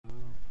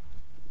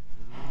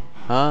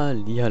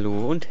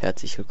Hallihallo und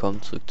herzlich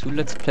willkommen zurück zu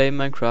Let's Play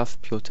Minecraft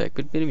PureTekk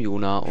mit mir, dem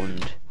Jona, und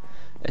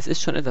es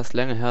ist schon etwas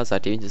länger her,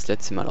 seitdem ich das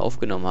letzte Mal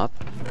aufgenommen habe.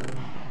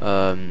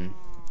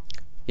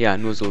 Ja,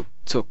 nur so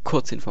zur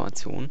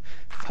Kurzinformation,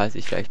 falls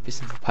ich vielleicht ein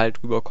bisschen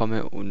verpeilt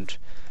rüberkomme und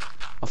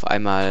auf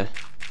einmal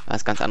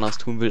was ganz anderes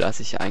tun will, als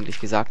ich eigentlich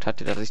gesagt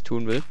hatte, dass ich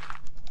tun will.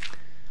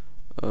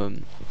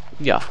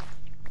 Ja.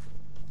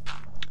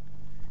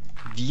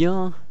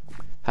 Wir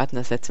hatten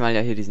das letzte Mal ja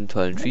hier diesen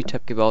tollen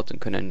Tree-Tab gebaut und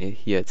können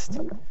hier jetzt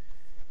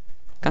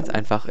ganz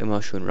einfach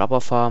immer schön Rubber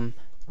farmen,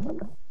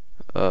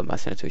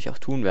 was wir natürlich auch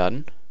tun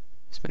werden.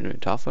 Ist mein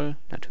Inventar voll?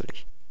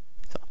 Natürlich.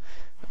 So.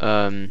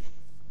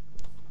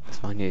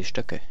 Was machen hier die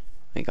Stöcke?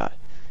 Egal.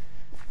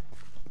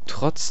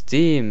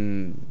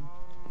 Trotzdem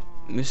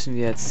müssen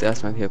wir jetzt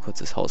erstmal hier kurz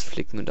das Haus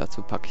flicken und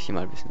dazu packe ich hier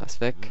mal ein bisschen was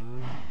weg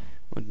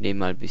und nehme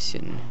mal ein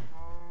bisschen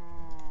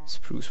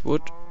Spruce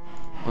Wood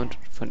und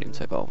von dem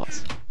Zeug auch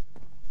was.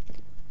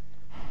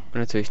 Und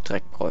natürlich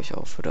Dreck brauche ich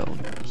auch für da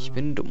unten. Ich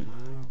bin dumm.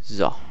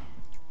 So.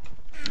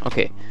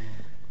 Okay.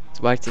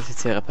 Sobald ich das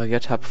jetzt hier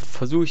repariert habe,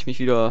 versuche ich mich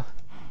wieder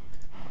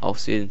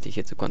aufs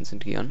Wesentliche zu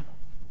konzentrieren.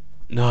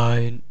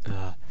 Nein.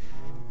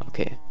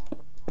 Okay.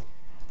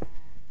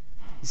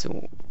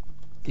 So.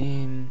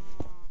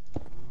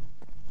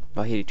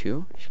 War hier die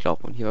Tür? Ich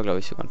glaube. Und hier war, glaube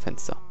ich, sogar ein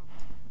Fenster.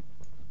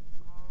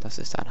 Das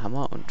ist ein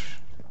Hammer und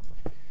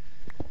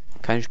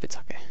keine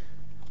Spitzhacke.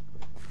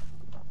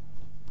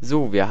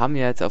 So, wir haben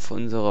jetzt auf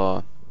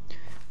unserer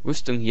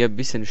Rüstung hier ein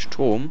bisschen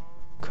Strom.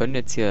 Können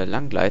jetzt hier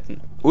lang gleiten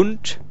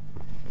und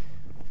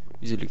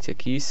wieso liegt hier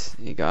Kies?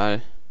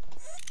 Egal.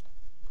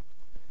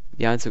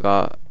 Wir haben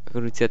sogar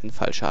reduzierten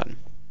Fallschaden.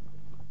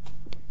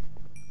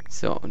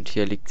 So, und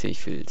hier liegt ziemlich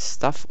viel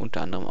Stuff,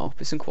 unter anderem auch ein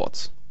bisschen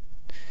Quarz.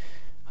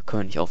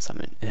 Können wir nicht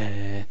aufsammeln.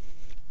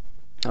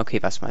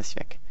 Okay, was schmeiß ich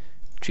weg?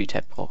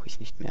 Tree-Tab brauche ich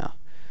nicht mehr.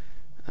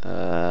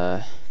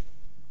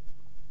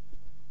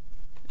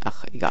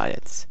 Ach, egal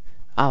jetzt.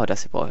 Aber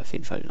das hier brauche ich auf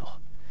jeden Fall noch.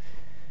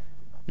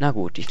 Na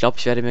gut, ich glaube,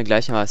 ich werde mir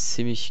gleich mal was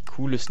ziemlich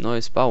cooles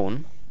Neues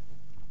bauen.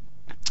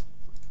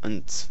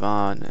 Und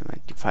zwar, ne,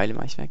 die Pfeile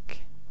mache ich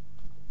weg.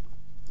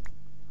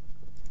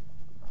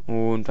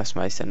 Und was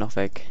mache ich denn noch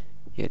weg?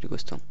 Hier, die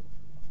Rüstung.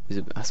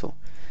 Achso.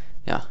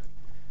 Ja.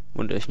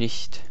 Wundert euch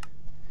nicht.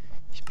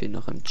 Ich bin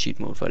noch im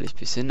Cheat-Mode, weil ich ein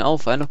bisschen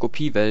auf einer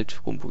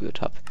Kopiewelt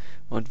rumprobiert habe.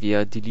 Und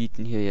wir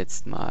deleten hier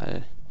jetzt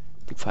mal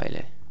die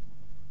Pfeile.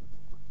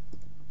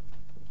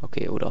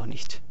 Okay, oder auch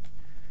nicht.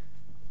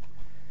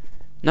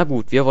 Na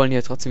gut, wir wollen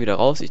hier trotzdem wieder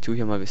raus. Ich tue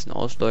hier mal ein bisschen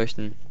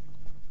ausleuchten.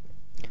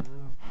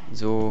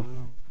 So.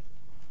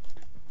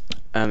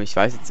 Ich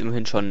weiß jetzt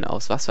immerhin schon,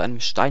 aus was für einem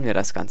Stein wir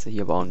das Ganze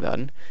hier bauen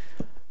werden.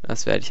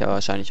 Das werde ich ja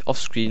wahrscheinlich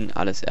offscreen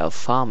alles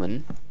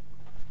erfarmen.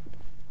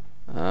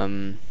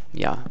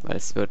 Ja, weil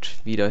es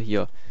wird wieder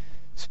hier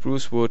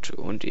Spruce Wood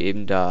und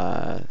eben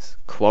das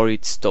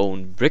Quarried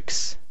Stone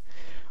Bricks.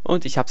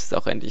 Und ich habe es jetzt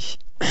auch endlich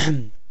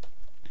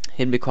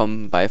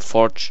hinbekommen, bei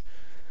Forge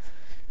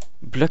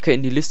Blöcke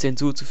in die Liste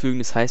hinzuzufügen.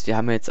 Das heißt, wir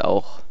haben jetzt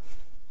auch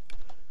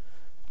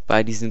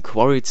bei diesen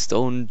Quarried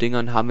Stone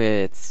Dingern haben wir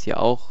jetzt hier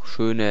auch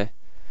schöne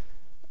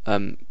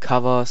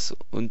Covers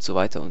und so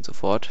weiter und so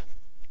fort.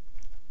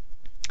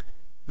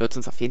 Wird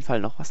uns auf jeden Fall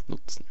noch was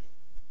nutzen.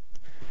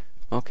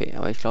 Okay,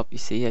 aber ich glaube,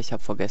 ich sehe, ich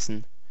habe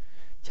vergessen.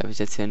 Ich habe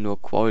jetzt hier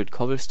nur Quarried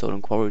Cobblestone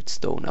und Quarried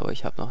Stone, aber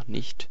ich habe noch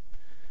nicht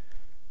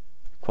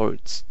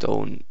Quarried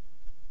Stone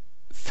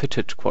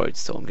Fitted Quarried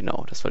Stone.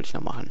 Genau, das wollte ich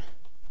noch machen.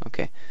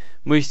 Okay.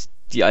 Muss ich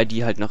die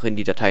ID halt noch in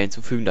die Datei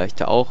hinzufügen, dass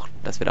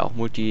wir da auch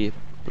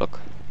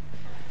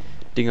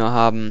Multi-Block-Dinger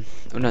haben.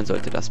 Und dann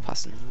sollte das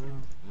passen.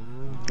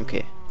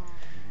 Okay.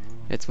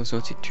 Jetzt muss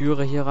noch die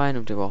Türe hier rein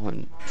und wir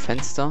brauchen ein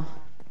Fenster.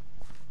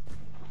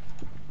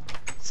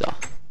 So.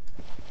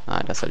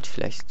 Das sollte ich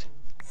vielleicht...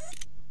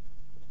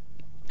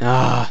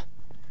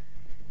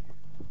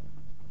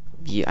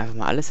 Wie einfach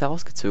mal alles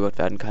herausgezögert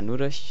werden kann, nur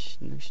durch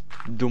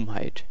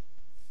Dummheit.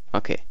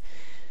 Okay.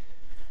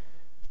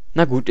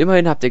 Na gut,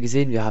 immerhin habt ihr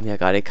gesehen, wir haben ja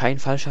gerade keinen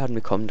Fallschaden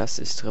bekommen. Das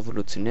ist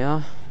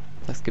revolutionär.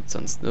 Das gibt's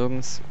sonst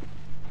nirgends.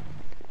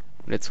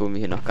 Und jetzt holen wir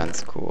hier noch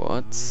ganz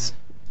kurz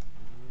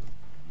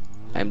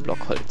ein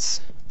Block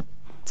Holz.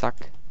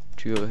 Zack,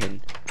 Türe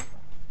hin.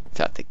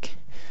 Fertig.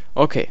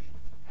 Okay.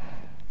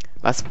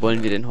 Was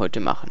wollen wir denn heute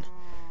machen?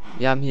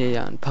 Wir haben hier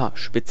ja ein paar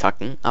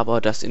Spitzhacken,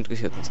 aber das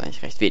interessiert uns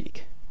eigentlich recht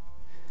wenig.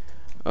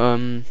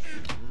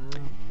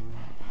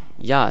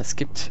 Ja, es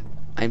gibt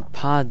ein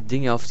paar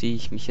Dinge, auf die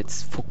ich mich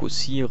jetzt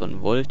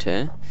fokussieren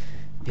wollte.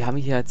 Wir haben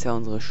hier jetzt ja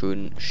unsere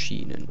schönen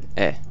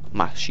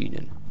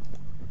Maschinen.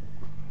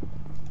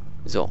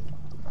 So.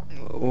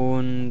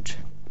 Und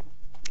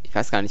ich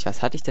weiß gar nicht,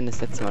 was hatte ich denn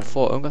das letzte Mal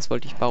vor? Irgendwas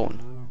wollte ich bauen.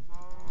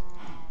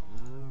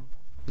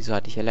 Wieso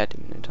hatte ich ja Lead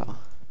im Inventar?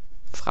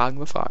 Fragen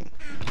wir Fragen.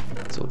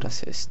 So, das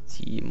hier ist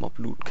die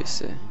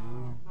Mob-Loot-Kiste.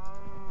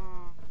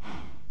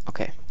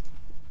 Okay.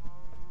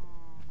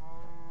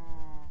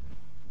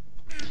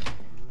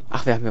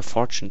 Ach, wir haben ja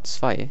Fortune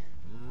 2.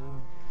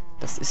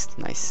 Das ist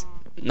nice.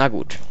 Na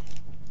gut.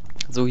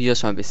 So, hier ist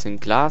schon ein bisschen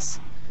Glas.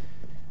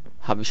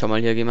 Habe ich schon mal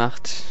hier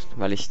gemacht,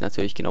 weil ich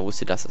natürlich genau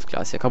wusste, dass das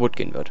Glas hier kaputt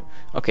gehen wird.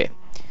 Okay.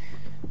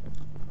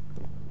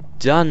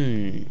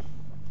 Dann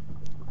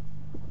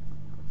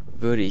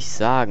würde ich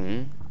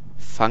sagen,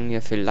 fangen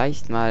wir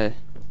vielleicht mal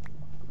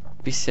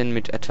ein bisschen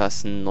mit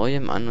etwas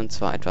Neuem an, und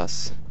zwar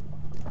etwas,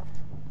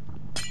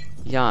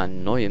 ja,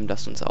 Neuem,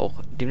 das uns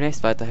auch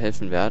demnächst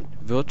weiterhelfen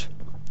wird.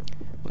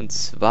 Und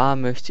zwar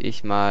möchte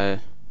ich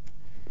mal,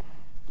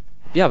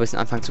 ja, ein bisschen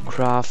anfangen zu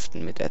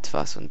craften mit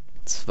etwas. Und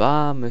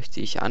zwar möchte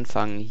ich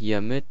anfangen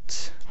hier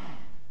mit,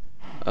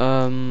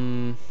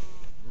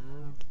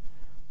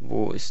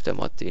 wo ist der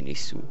Mod, den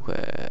ich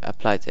suche?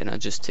 Applied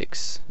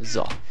Energistics.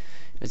 So,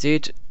 ihr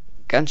seht,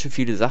 ganz schön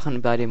viele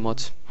Sachen bei dem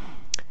Mod.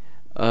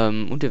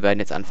 Und wir werden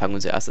jetzt anfangen,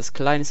 unser erstes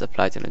kleines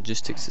Applied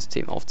Energistics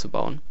System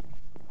aufzubauen.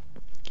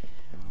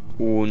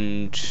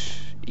 Und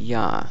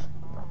ja,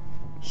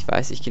 ich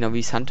weiß nicht genau, wie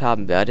ich es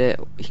handhaben werde.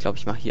 Ich glaube,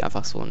 ich mache hier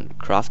einfach so ein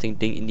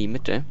Crafting-Ding in die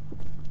Mitte.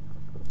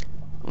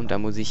 Und da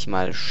muss ich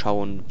mal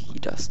schauen, wie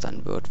das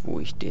dann wird, wo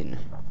ich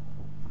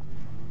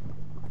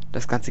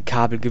das ganze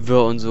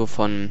Kabelgewirr und so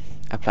von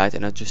Applied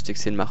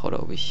Energistics hinmache,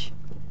 oder ob ich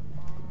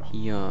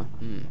hier,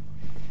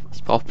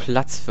 ich brauche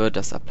Platz für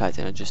das Applied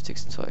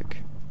Energistics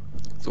Zeug.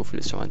 So viel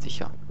ist schon mal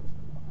sicher.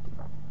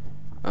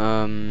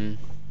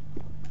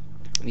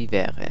 Wie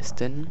wäre es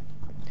denn?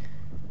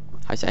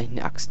 Habe ich eigentlich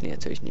eine Axt? Nee,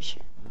 natürlich nicht.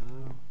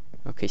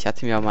 Okay, ich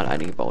hatte mir mal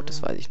eine gebaut,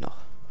 das weiß ich noch.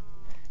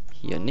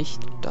 Hier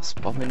nicht, das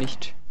brauchen wir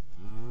nicht.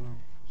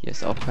 Hier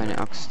ist auch keine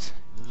Axt.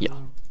 Hier.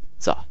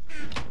 So.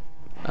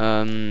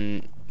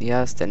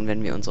 Ja, ist denn,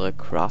 wenn wir unsere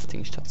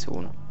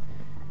Crafting-Station ein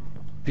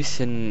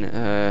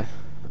bisschen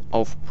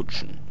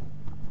aufputschen.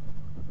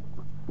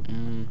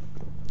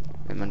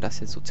 Wenn man das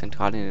jetzt so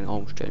zentral in den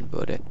Raum stellen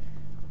würde.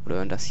 Oder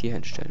wenn man das hier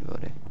hinstellen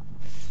würde.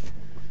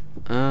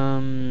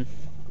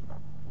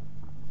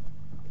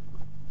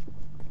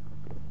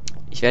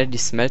 Ich werde die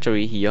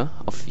Smeltery hier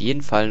auf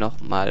jeden Fall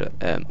nochmal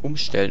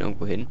umstellen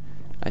irgendwo hin.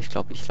 Ich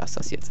glaube, ich lasse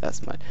das jetzt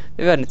erstmal.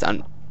 Wir werden jetzt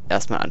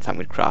erstmal anfangen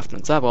mit Craften.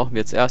 Und zwar brauchen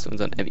wir zuerst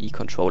unseren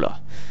MI-Controller.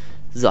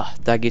 So,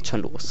 da geht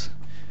schon los.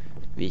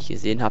 Wie ich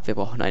gesehen habe, wir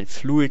brauchen einen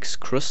Fluix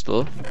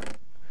Crystal.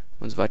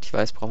 Und soweit ich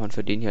weiß, braucht man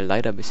für den hier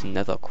leider ein bisschen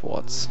Nether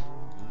Quartz.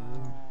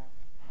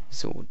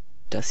 So,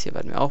 das hier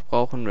werden wir auch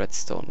brauchen.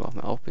 Redstone brauchen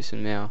wir auch ein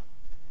bisschen mehr.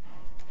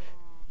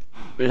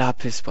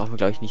 Lapis brauchen wir,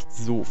 glaube ich, nicht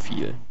so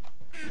viel.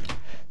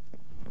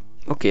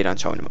 Okay, dann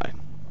schauen wir mal,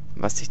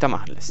 was sich da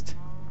machen lässt.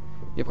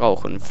 Wir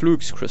brauchen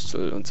Fluix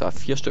Crystal, und zwar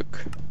 4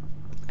 Stück.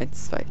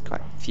 1, 2, 3,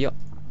 4. Haben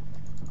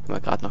wir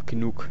gerade noch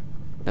genug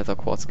Nether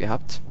Quartz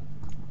gehabt.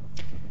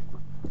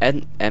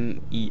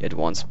 NME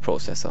Advanced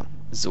Processor.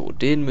 So,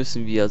 den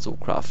müssen wir so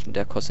craften.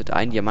 Der kostet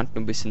einen Diamanten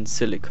und ein bisschen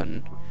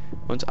Silicon.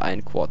 Und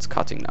ein Quartz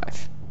Cutting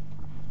Knife.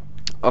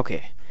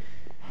 Okay.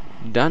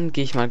 Dann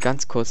gehe ich mal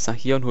ganz kurz nach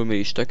hier und hole mir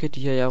die Stöcke,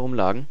 die hier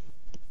herumlagen.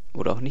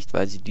 Oder auch nicht,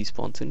 weil sie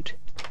despawned sind.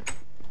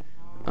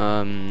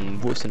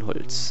 Wo ist denn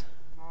Holz?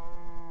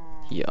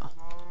 Hier.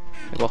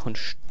 Wir brauchen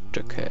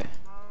Stöcke.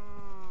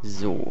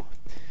 So.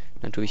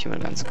 Dann tue ich hier mal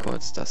ganz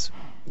kurz das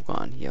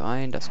Uran hier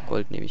rein. Das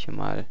Gold nehme ich hier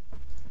mal.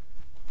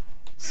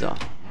 So.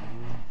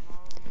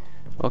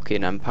 Okay,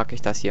 dann packe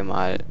ich das hier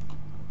mal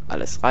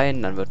alles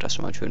rein. Dann wird das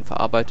schon mal schön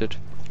verarbeitet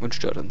und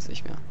stört uns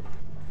nicht mehr.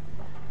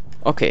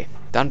 Okay,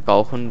 dann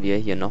brauchen wir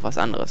hier noch was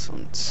anderes.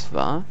 Und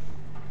zwar,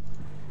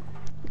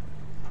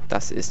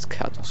 das ist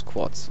Kertos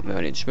Quartz. Und wenn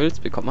man den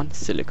schmilzt, bekommt man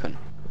Silicon.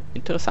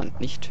 Interessant,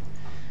 nicht?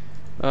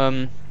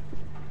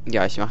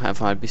 Ja, ich mache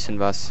einfach mal ein bisschen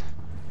was.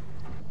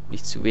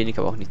 Nicht zu wenig,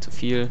 aber auch nicht zu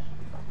viel.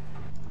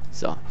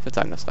 So, ich würde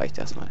sagen, das reicht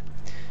erstmal.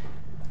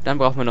 Dann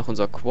brauchen wir noch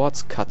unser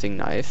Quartz Cutting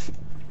Knife.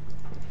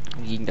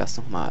 Wie ging das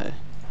nochmal?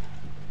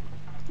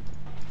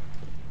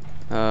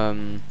 Sag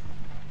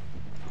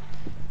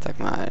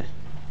mal.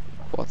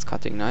 Quartz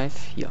Cutting Knife.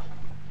 Hier.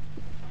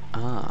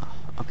 Ah,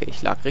 okay,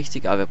 ich lag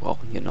richtig, aber wir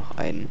brauchen hier noch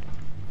eins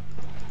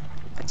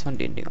von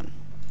den Dingern.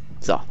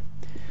 So.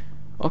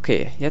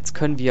 Okay, jetzt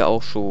können wir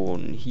auch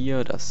schon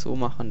hier das so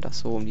machen, das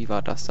so. Und wie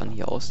war das dann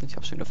hier außen? Ich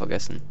habe schon wieder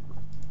vergessen.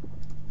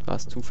 War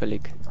es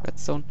zufällig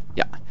Redstone?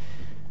 Ja.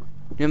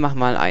 Wir machen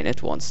mal ein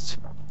Advanced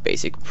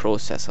Basic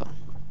Processor.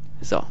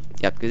 So,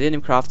 ihr habt gesehen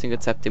im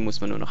Crafting-Rezept, den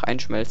muss man nur noch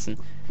einschmelzen.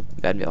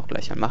 Werden wir auch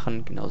gleich mal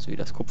machen, genauso wie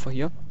das Kupfer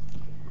hier.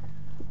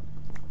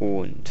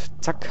 Und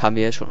zack, haben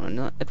wir schon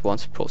einen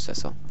Advanced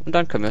Processor. Und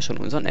dann können wir schon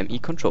unseren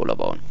MI-Controller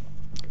bauen.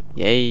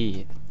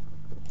 Yay!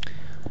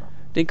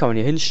 Den kann man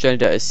hier hinstellen,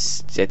 der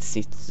ist jetzt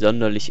nicht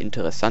sonderlich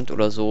interessant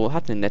oder so,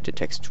 hat eine nette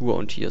Textur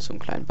und hier so einen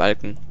kleinen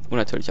Balken und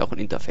natürlich auch ein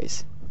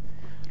Interface.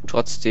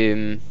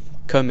 Trotzdem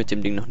können wir mit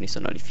dem Ding noch nicht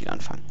sonderlich viel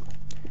anfangen.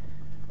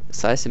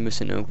 Das heißt, wir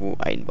müssen ihn irgendwo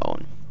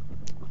einbauen.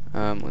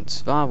 Und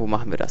zwar, wo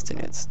machen wir das denn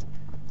jetzt?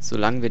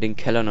 Solange wir den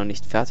Keller noch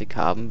nicht fertig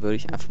haben, würde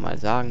ich einfach mal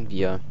sagen,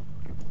 wir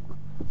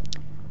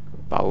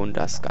bauen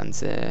das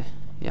Ganze,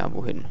 ja,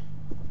 wohin?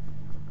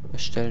 Wir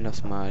stellen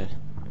das mal,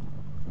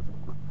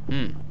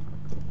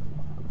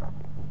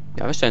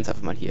 ja, wir stellen es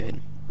einfach mal hier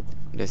hin.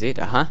 Und ihr seht,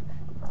 aha,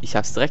 ich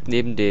habe es direkt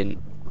neben den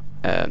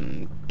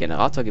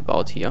Generator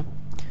gebaut hier.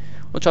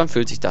 Und schon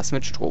füllt sich das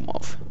mit Strom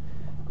auf.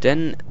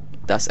 Denn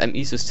das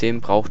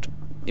MI-System braucht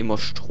immer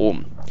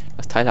Strom.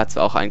 Das Teil hat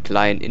zwar auch einen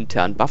kleinen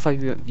internen Buffer,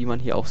 wie man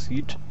hier auch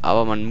sieht,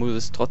 aber man muss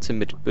es trotzdem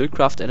mit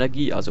Buildcraft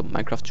Energie, also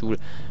Minecraft Joule,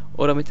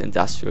 oder mit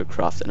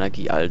Industrialcraft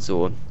Energie,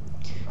 also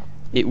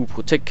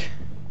PureTekk,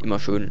 immer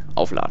schön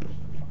aufladen.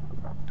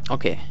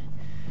 Okay,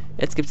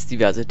 jetzt gibt es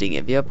diverse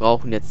Dinge. Wir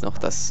brauchen jetzt noch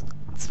das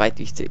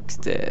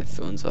zweitwichtigste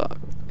für unser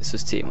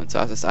System, und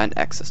zwar ist es ein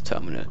Access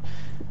Terminal.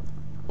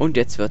 Und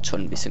jetzt wird es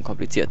schon ein bisschen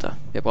komplizierter.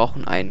 Wir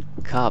brauchen ein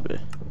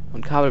Kabel.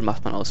 Und Kabel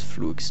macht man aus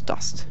Fluix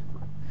Dust.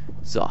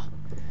 So.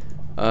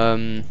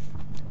 Nether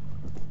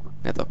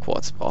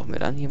Quartz brauchen wir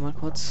dann hier mal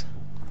kurz.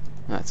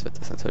 Ja, jetzt wird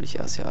das natürlich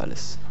erst ja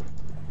alles.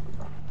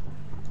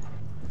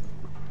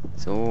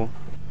 So.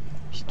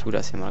 Ich tue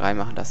das hier mal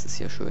reinmachen, das ist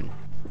hier schön.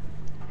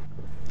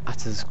 Ach,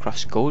 das ist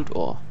Crushed Gold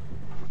Ore.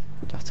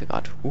 Ich dachte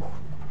gerade,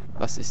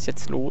 was ist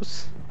jetzt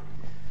los?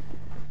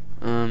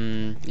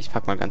 Ich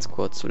pack mal ganz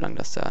kurz, solange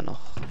das da noch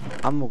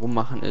am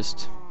Rummachen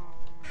ist.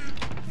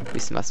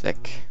 Bisschen was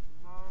weg.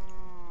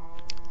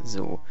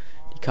 So.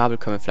 Die Kabel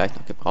können wir vielleicht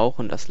noch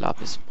gebrauchen. Das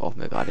Lapis brauchen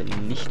wir gerade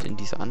nicht in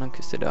dieser anderen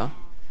Kiste da.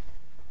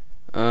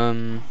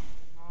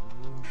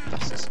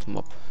 Das ist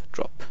Mob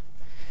Drop.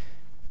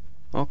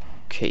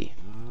 Okay.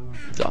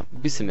 So, ein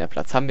bisschen mehr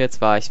Platz haben wir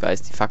zwar. Ich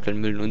weiß, die Fackeln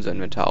müllen unser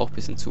Inventar auch ein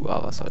bisschen zu,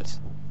 aber was soll's.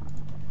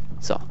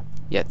 So,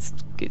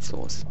 jetzt geht's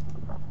los.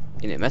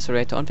 In den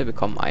Macerator und wir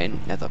bekommen ein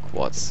Nether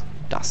Quartz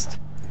Dust.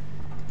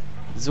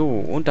 So,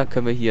 und dann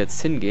können wir hier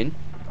jetzt hingehen.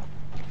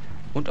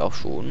 Und auch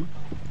schon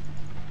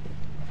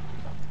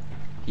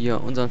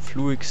hier unseren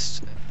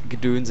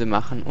Fluix-Gedönse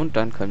machen. Und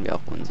dann können wir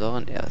auch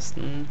unseren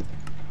ersten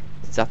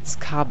Satz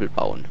Kabel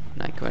bauen.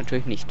 Nein, können wir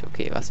natürlich nicht.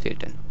 Okay, was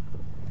fehlt denn?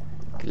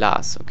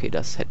 Glas. Okay,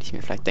 das hätte ich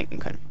mir vielleicht denken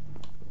können.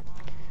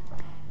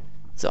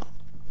 So,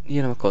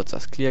 hier noch kurz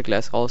das Clear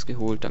Glass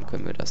rausgeholt. Dann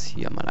können wir das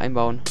hier mal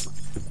einbauen.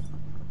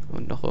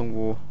 Und noch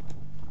irgendwo...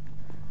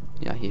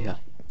 Ja, hierher.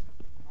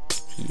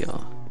 Hier.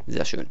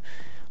 Sehr schön.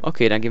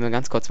 Okay, dann gehen wir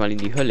ganz kurz mal in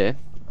die Hölle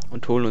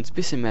und holen uns ein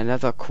bisschen mehr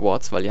Nether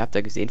Quartz, weil ihr habt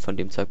ja gesehen, von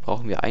dem Zeug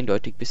brauchen wir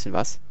eindeutig ein bisschen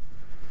was.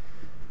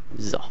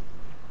 So.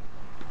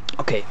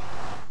 Okay.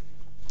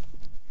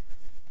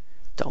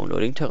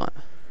 Downloading Terrain.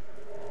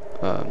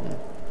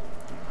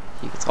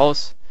 Hier geht's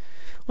raus.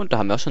 Und da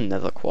haben wir auch schon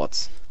Nether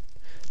Quartz.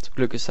 Zum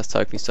Glück ist das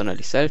Zeug nicht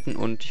sonderlich selten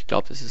und ich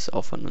glaube, das ist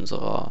auch von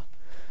unserer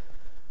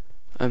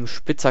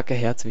Spitzhacke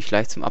her ziemlich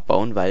leicht zum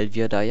Abbauen, weil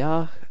wir da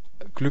ja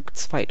Glück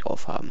 2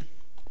 drauf haben.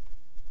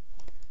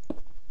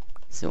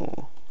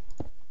 So.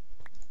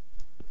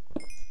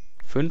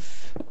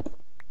 5.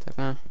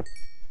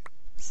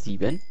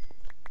 7.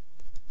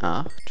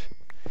 8.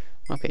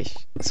 Okay,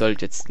 ich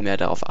sollte jetzt mehr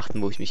darauf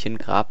achten, wo ich mich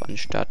hingrab,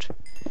 anstatt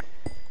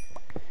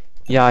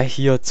ja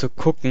hier zu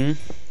gucken,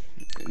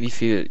 wie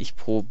viel ich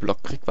pro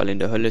Block kriege, weil in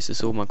der Hölle ist es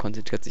so, man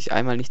konzentriert sich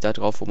einmal nicht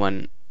darauf, wo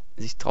man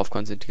sich drauf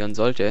konzentrieren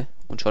sollte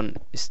und schon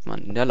ist man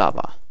in der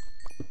Lava.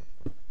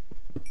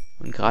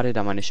 Und gerade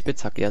da meine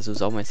Spitzhacke ja so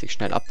saumäßig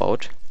schnell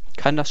abbaut,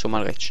 kann das schon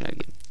mal recht schnell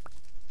gehen.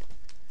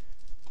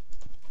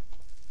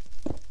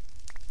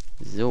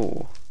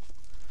 So.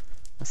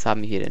 Was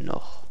haben wir hier denn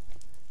noch?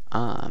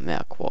 Ah,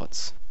 mehr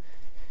Quartz.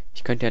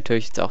 Ich könnte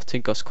natürlich jetzt auch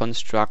Tinkers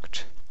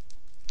Construct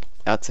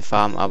Erze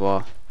farmen,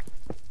 aber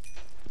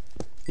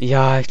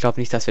ja, ich glaube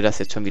nicht, dass wir das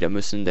jetzt schon wieder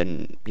müssen,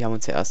 denn wir haben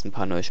uns ja erst ein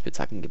paar neue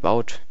Spitzhacken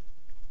gebaut.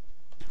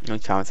 Und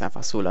ich farme jetzt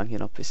einfach so lange hier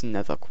noch ein bisschen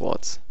Nether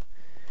Quartz,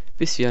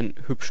 bis wir einen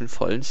hübschen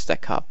vollen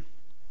Stack haben.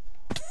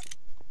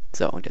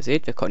 So, und ihr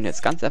seht, wir konnten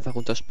jetzt ganz einfach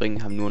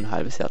runterspringen, haben nur ein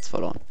halbes Herz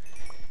verloren.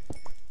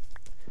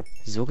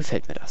 So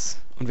gefällt mir das.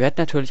 Und wir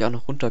hätten natürlich auch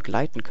noch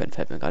runtergleiten können,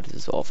 fällt mir gerade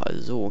so auf.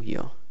 Also so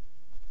hier.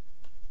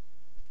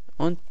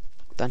 Und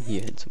dann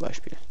hier hin zum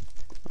Beispiel.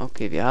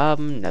 Okay, wir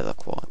haben Nether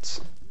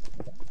Quartz.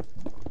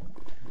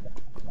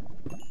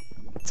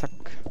 Zack,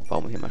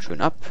 bauen wir hier mal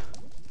schön ab.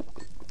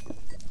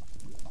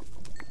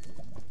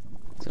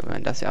 So,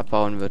 wenn das hier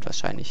abbauen wird,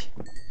 wahrscheinlich...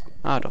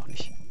 Ah, doch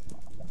nicht.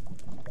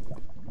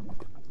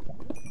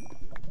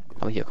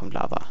 Aber hier kommt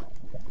Lava.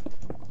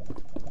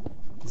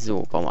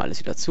 So, bauen wir alles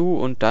wieder zu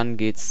und dann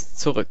geht's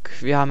zurück.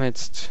 Wir haben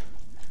jetzt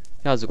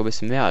ja sogar ein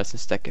bisschen mehr als ein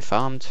Stack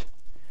gefarmt.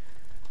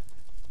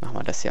 Machen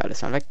wir das hier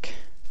alles mal weg.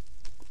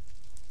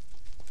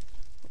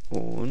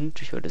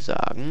 Und ich würde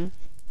sagen,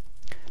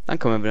 dann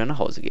können wir wieder nach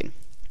Hause gehen.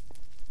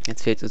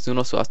 Jetzt fehlt es nur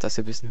noch so aus, dass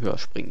wir ein bisschen höher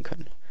springen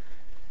können.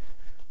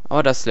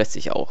 Aber das lässt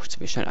sich auch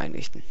ziemlich schnell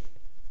einrichten.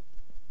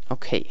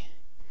 Okay.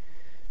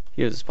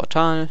 Hier ist das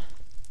Portal.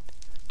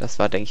 Das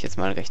war, denke ich, jetzt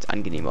mal ein recht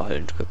angenehmer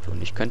Höllentrip.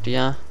 Und ich könnte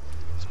ja,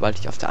 sobald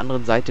ich auf der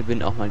anderen Seite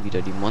bin, auch mal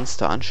wieder die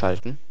Monster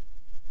anschalten.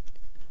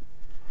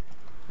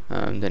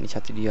 Denn ich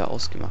hatte die ja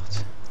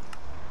ausgemacht.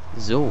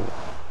 So.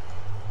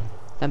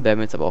 Dann werden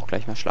wir jetzt aber auch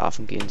gleich mal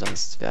schlafen gehen,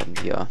 sonst werden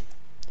wir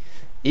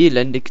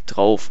elendig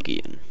drauf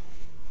gehen.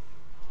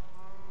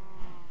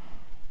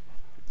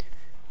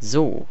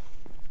 So.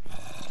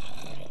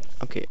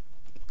 Okay.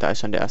 Da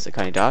ist schon der erste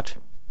Kandidat.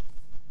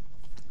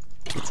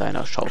 Mit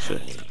seiner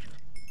Schaufel.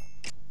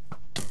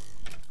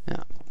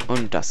 Ja.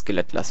 Und das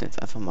Skelett lassen wir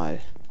jetzt einfach mal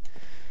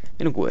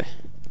in Ruhe.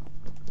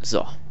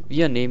 So.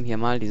 Wir nehmen hier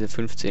mal diese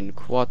 15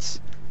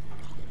 Quartz.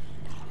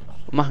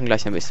 Und machen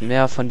gleich ein bisschen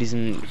mehr von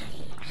diesen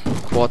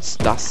Quartz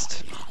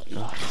Dust. Oh,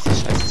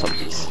 diese scheiß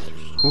Zombies.